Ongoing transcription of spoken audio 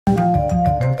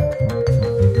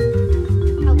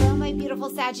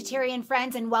Sagittarian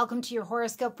friends, and welcome to your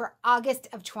horoscope for August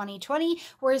of 2020.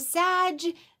 We're Sag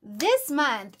this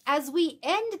month. As we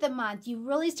end the month, you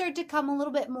really start to come a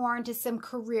little bit more into some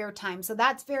career time. So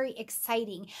that's very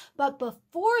exciting. But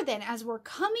before then, as we're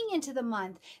coming into the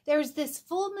month, there's this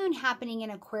full moon happening in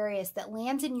Aquarius that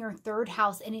lands in your third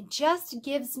house. And it just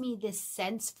gives me this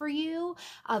sense for you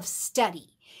of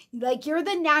study. Like you're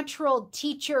the natural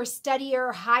teacher,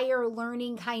 studier, higher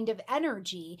learning kind of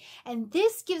energy. And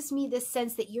this gives me this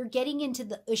sense that you're getting into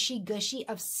the ushy-gushy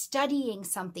of studying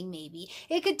something maybe.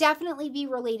 It could definitely be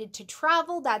related to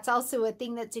travel. That's also a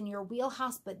thing that's in your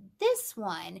wheelhouse. But this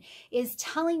one is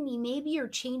telling me maybe you're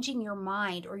changing your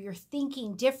mind or you're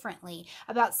thinking differently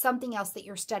about something else that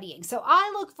you're studying. So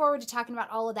I look forward to talking about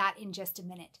all of that in just a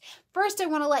minute. First, I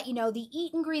want to let you know the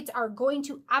eat and greets are going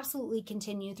to absolutely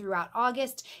continue throughout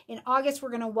August. In August, we're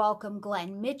going to welcome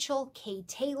Glenn Mitchell, Kay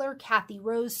Taylor, Kathy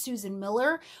Rose, Susan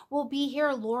Miller will be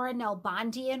here. Laura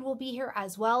Nalbandian will be here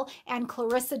as well. And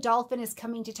Clarissa Dolphin is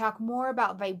coming to talk more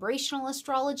about vibrational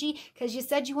astrology because you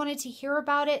said you wanted to hear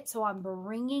about it. So I'm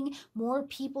bringing more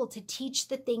people to teach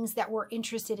the things that we're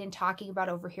interested in talking about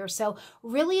over here. So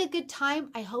really a good time.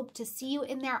 I hope to see you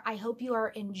in there. I hope you are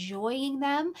enjoying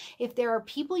them. If there are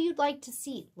people you'd like to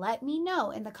see, let me know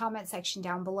in the comment section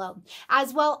down below.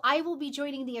 As well, I will be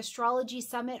joining the Astrology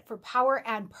Summit for Power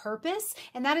and Purpose,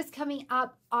 and that is coming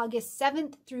up August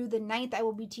 7th through the 9th. I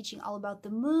will be teaching all about the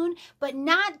moon, but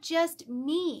not just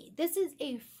me. This is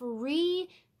a free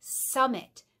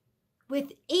summit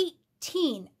with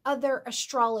 18 other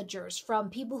astrologers from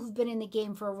people who've been in the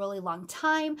game for a really long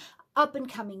time, up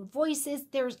and coming voices.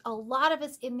 There's a lot of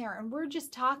us in there, and we're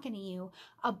just talking to you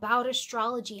about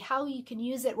astrology, how you can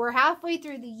use it. We're halfway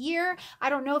through the year. I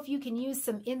don't know if you can use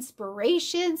some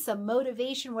inspiration, some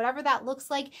motivation, whatever that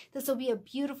looks like. This will be a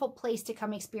beautiful place to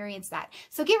come experience that.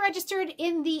 So get registered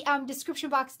in the description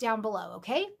box down below,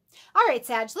 okay? All right,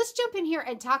 Sag, let's jump in here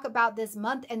and talk about this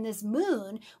month and this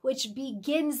moon, which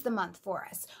begins the month for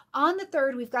us. On the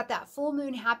 3rd, we've got that full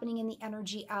moon happening in the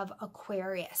energy of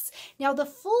Aquarius. Now, the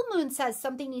full moon says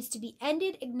something needs to be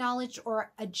ended, acknowledged,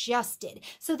 or adjusted.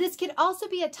 So this could also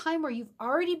be a time where you've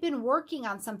already been working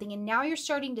on something and now you're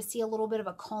starting to see a little bit of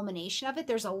a culmination of it.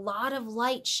 There's a lot of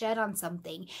light shed on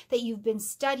something that you've been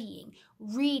studying,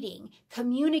 reading,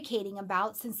 communicating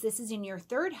about since this is in your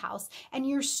 3rd house, and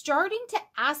you're starting to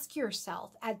ask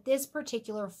yourself at this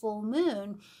particular full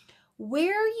moon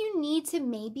where you need to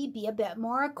maybe be a bit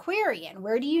more Aquarian.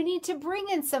 Where do you need to bring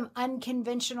in some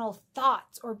unconventional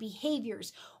thoughts or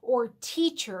behaviors or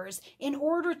teachers in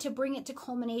order to bring it to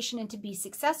culmination and to be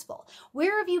successful?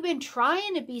 Where have you been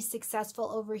trying to be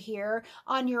successful over here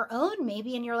on your own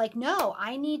maybe, and you're like, no,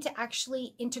 I need to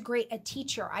actually integrate a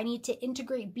teacher. I need to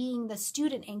integrate being the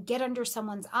student and get under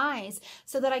someone's eyes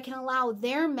so that I can allow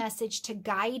their message to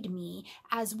guide me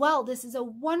as well. This is a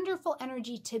wonderful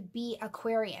energy to be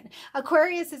Aquarian.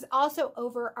 Aquarius is also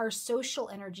over our social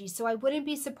energy, so I wouldn't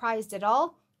be surprised at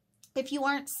all if you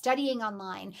aren't studying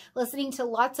online, listening to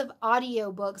lots of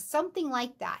audiobooks, something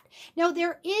like that. Now,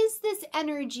 there is this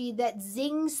energy that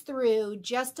zings through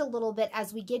just a little bit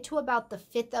as we get to about the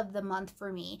 5th of the month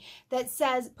for me that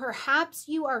says perhaps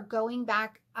you are going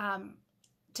back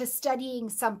to studying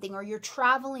something, or you're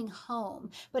traveling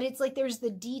home, but it's like there's the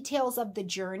details of the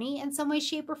journey in some way,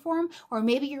 shape, or form, or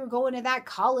maybe you're going to that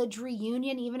college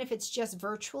reunion, even if it's just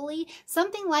virtually.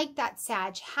 Something like that,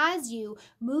 Sag, has you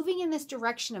moving in this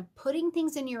direction of putting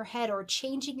things in your head or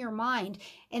changing your mind,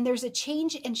 and there's a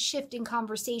change and shift in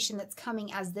conversation that's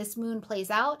coming as this moon plays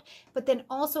out, but then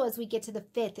also as we get to the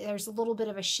 5th, there's a little bit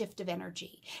of a shift of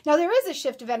energy. Now, there is a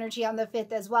shift of energy on the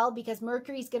 5th as well, because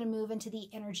Mercury is going to move into the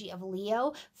energy of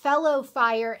Leo, fellow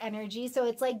fire energy. So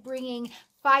it's like bringing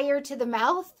fire to the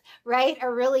mouth, right? A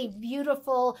really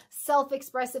beautiful,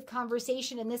 self-expressive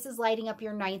conversation. And this is lighting up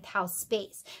your 9th house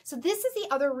space. So this is the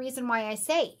other reason why I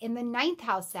say in the 9th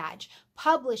house, Sag,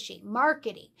 publishing,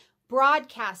 marketing,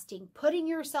 broadcasting, putting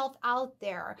yourself out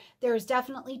there. There's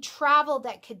definitely travel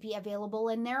that could be available,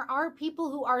 and there are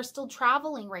people who are still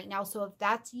traveling right now. So if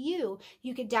that's you,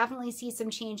 you could definitely see some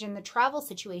change in the travel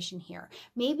situation here.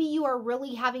 Maybe you are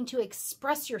really having to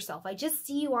express yourself. I just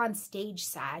see you on stage,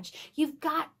 Sag. You've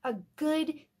got a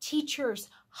good teacher's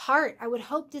heart. I would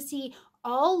hope to see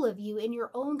all of you in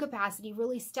your own capacity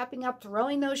really stepping up,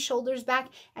 throwing those shoulders back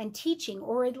and teaching,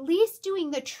 or at least doing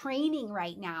the training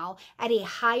right now at a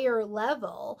higher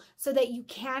level so that you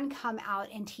can come out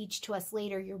and teach to us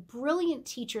later. You're brilliant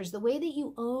teachers. The way that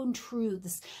you own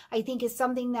truths, I think, is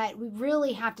something that we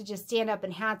really have to just stand up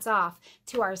and hats off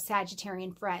to our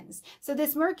Sagittarian friends. So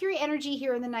this Mercury energy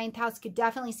here in the 9th house could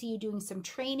definitely see you doing some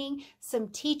training, some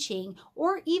teaching,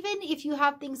 or even if you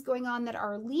have things going on that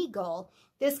are legal,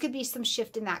 this could be some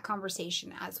shift in that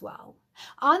conversation as well.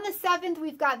 On the 7th,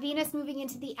 we've got Venus moving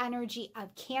into the energy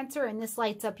of Cancer, and this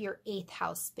lights up your 8th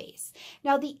house space.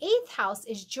 Now, the 8th house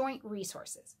is joint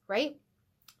resources, right?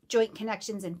 Joint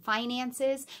connections and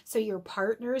finances. So your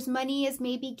partner's money is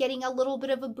maybe getting a little bit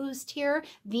of a boost here.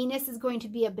 Venus is going to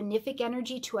be a benefic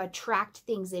energy to attract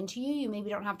things into you. You maybe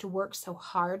don't have to work so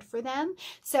hard for them.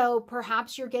 So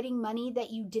perhaps you're getting money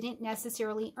that you didn't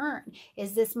necessarily earn.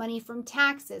 Is this money from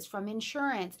taxes, from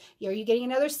insurance? Are you getting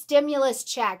another stimulus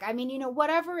check? I mean, you know,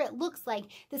 whatever it looks like,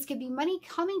 this could be money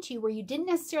coming to you where you didn't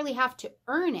necessarily have to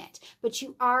earn it, but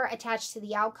you are attached to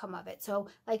the outcome of it. So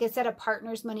like I said, a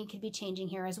partner's money could be changing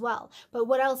here as well. But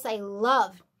what else I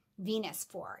love Venus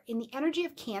for? In the energy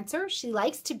of Cancer, she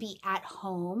likes to be at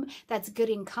home. That's good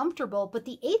and comfortable, but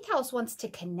the 8th house wants to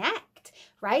connect,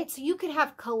 right? So you could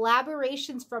have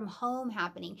collaborations from home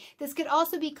happening. This could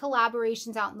also be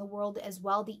collaborations out in the world as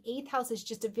well. The 8th house is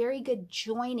just a very good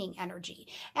joining energy.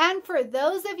 And for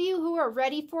those of you who are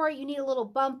ready for it, you need a little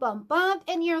bump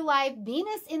in your life.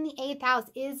 Venus in the 8th house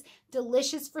is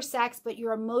delicious for sex, but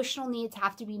your emotional needs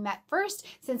have to be met first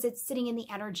since it's sitting in the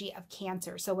energy of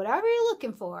Cancer. So whatever you're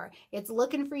looking for, it's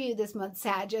looking for you this month,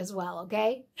 Sag, as well,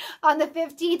 okay? On the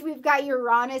 15th, we've got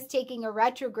Uranus taking a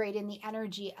retrograde in the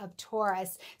energy of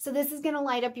Taurus. So this is going to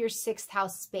light up your 6th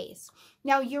house space.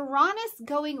 Now, Uranus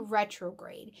going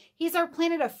retrograde, he's our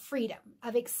planet of freedom,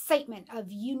 of excitement,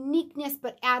 of uniqueness,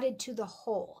 but added to the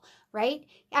whole, right?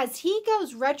 As he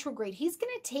goes retrograde, he's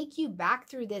going to take you back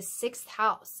through this 6th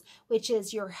house, which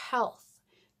is your health,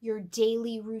 your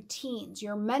daily routines,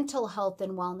 your mental health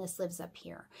and wellness lives up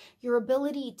here, your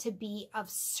ability to be of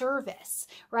service,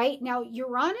 right? Now,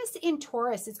 Uranus in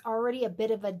Taurus is already a bit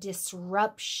of a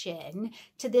disruption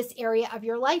to this area of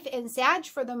your life. And Sag,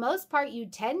 for the most part, you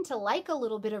tend to like a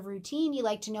little bit of routine. You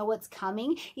like to know what's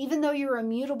coming. Even though you're a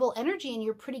mutable energy and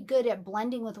you're pretty good at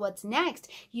blending with what's next,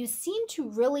 you seem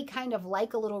to really kind of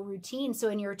like a little routine. So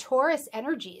in your Taurus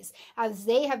energies, as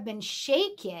they have been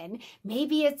shaken,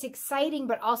 maybe it's exciting,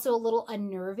 but also a little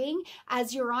unnerving.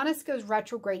 As Uranus goes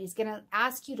retrograde, he's going to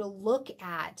ask you to look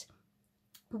at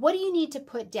what do you need to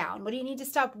put down? What do you need to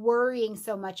stop worrying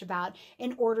so much about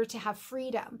in order to have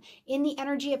freedom? In the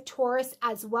energy of Taurus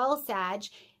as well, Sag,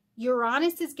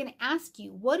 Uranus is going to ask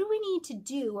you, what do we need to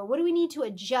do or what do we need to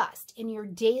adjust in your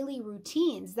daily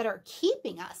routines that are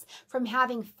keeping us from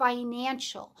having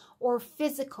financial or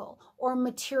physical or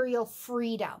material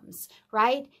freedoms,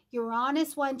 right?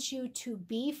 Uranus wants you to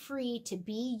be free to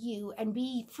be you and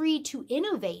be free to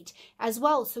innovate as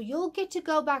well. So you'll get to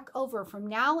go back over from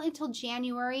now until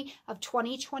January of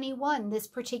 2021, this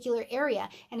particular area,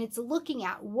 and it's looking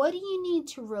at what do you need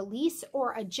to release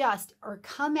or adjust or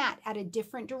come at a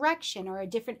different direction or a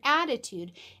different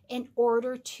attitude in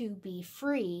order to be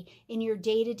free in your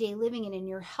day-to-day living and in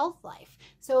your health life.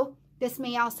 So this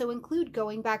may also include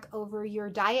going back over your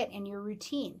diet and your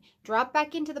routine. Drop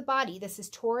back into the body. This is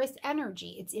Taurus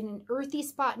energy. It's in an earthy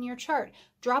spot in your chart.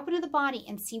 Drop into the body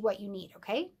and see what you need,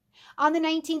 okay? On the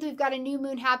 19th, we've got a new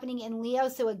moon happening in Leo.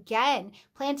 So again,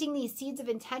 planting these seeds of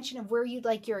intention of where you'd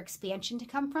like your expansion to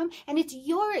come from. And it's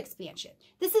your expansion.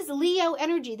 This is Leo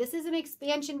energy. This isn't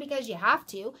expansion because you have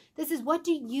to. This is what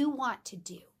do you want to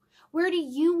do? Where do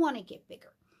you want to get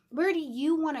bigger? Where do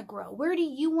you want to grow? Where do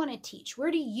you want to teach? Where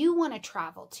do you want to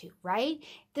travel to, right?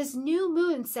 This new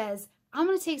moon says, I'm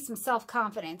going to take some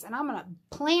self-confidence and I'm going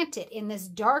to plant it in this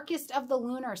darkest of the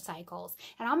lunar cycles.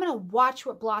 And I'm going to watch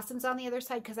what blossoms on the other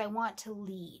side because I want to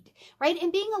lead, right?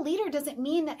 And being a leader doesn't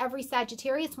mean that every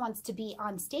Sagittarius wants to be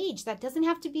on stage. That doesn't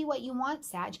have to be what you want,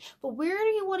 Sag. But where do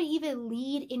you want to even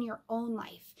lead in your own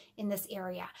life in this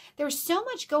area? There's so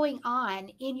much going on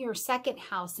in your 2nd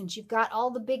house since you've got all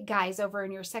the big guys over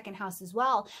in your 2nd house as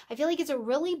well. I feel like it's a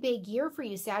really big year for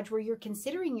you, Sag, where you're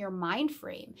considering your mind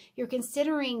frame. You're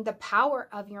considering the power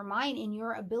of your mind and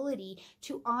your ability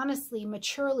to honestly,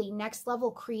 maturely, next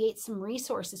level create some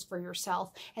resources for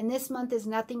yourself. And this month is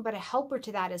nothing but a helper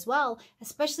to that as well,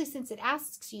 especially since it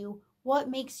asks you what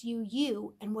makes you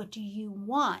you and what do you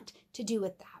want to do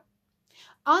with that.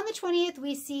 On the 20th,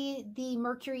 we see the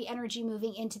Mercury energy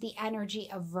moving into the energy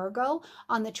of Virgo.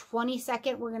 On the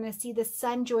 22nd, we're going to see the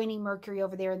Sun joining Mercury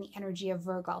over there in the energy of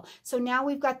Virgo. So now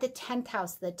we've got the 10th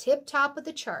house, the tip top of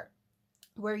the chart,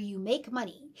 where you make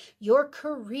money, your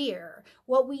career,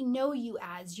 what we know you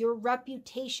as, your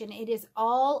reputation. It is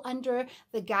all under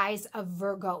the guise of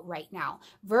Virgo right now.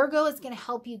 Virgo is going to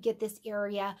help you get this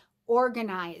area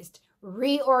organized,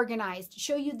 reorganized,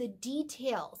 show you the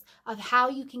details of how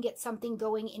you can get something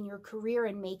going in your career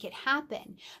and make it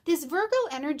happen. This Virgo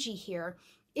energy here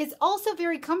is also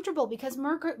very comfortable because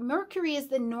Mercury is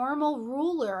the normal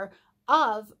ruler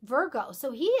of Virgo.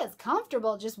 So he is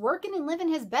comfortable just working and living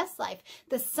his best life.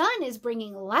 The sun is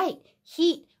bringing light,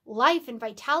 heat, life, and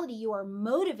vitality. You are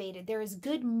motivated. There is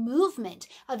good movement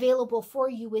available for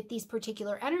you with these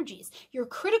particular energies. Your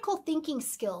critical thinking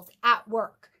skills at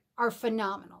work are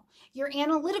phenomenal. Your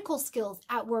analytical skills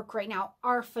at work right now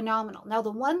are phenomenal. Now,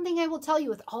 the one thing I will tell you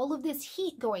with all of this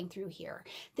heat going through here,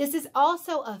 this is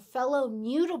also a fellow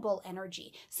mutable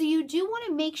energy. So you do want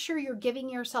to make sure you're giving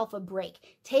yourself a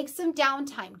break. Take some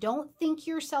downtime. Don't think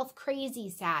yourself crazy,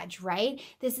 Sag, right?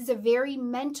 This is a very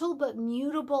mental but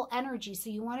mutable energy. So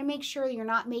you want to make sure you're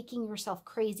not making yourself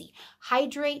crazy.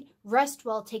 Hydrate, rest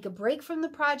well, take a break from the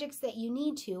projects that you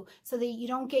need to so that you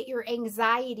don't get your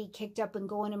anxiety kicked up and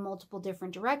going in multiple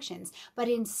different directions. But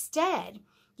instead,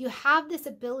 you have this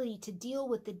ability to deal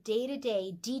with the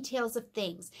day-to-day details of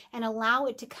things and allow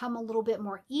it to come a little bit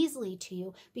more easily to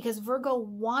you because Virgo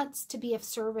wants to be of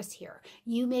service here.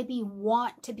 You maybe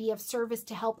want to be of service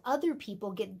to help other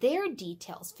people get their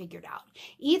details figured out.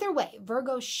 Either way,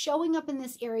 Virgo's showing up in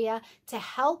this area to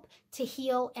help, to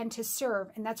heal, and to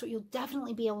serve. And that's what you'll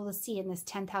definitely be able to see in this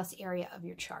 10th house area of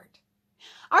your chart.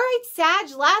 All right,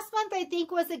 Sag, last month I think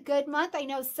was a good month. I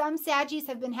know some Saggies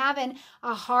have been having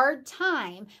a hard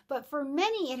time, but for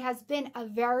many it has been a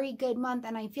very good month,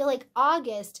 and I feel like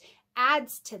August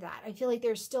adds to that. I feel like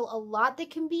there's still a lot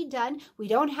that can be done. We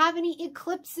don't have any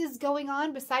eclipses going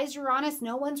on besides Uranus.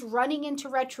 No one's running into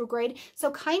retrograde,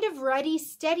 so kind of ready,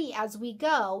 steady as we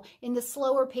go in the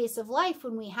slower pace of life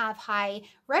when we have high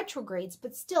retrogrades.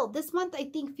 But still, this month I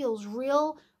think feels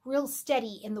real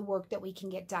steady in the work that we can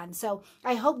get done. So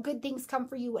I hope good things come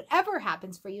for you, whatever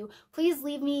happens for you. Please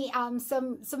leave me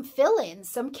some fill-ins,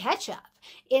 some catch-up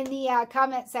in the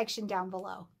comment section down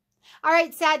below. All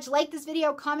right, Sag, like this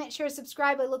video, comment, share,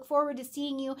 subscribe. I look forward to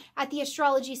seeing you at the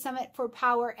Astrology Summit for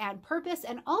Power and Purpose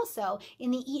and also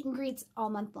in the Eat and Greets all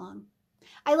month long.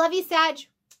 I love you, Sag.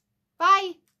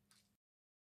 Bye.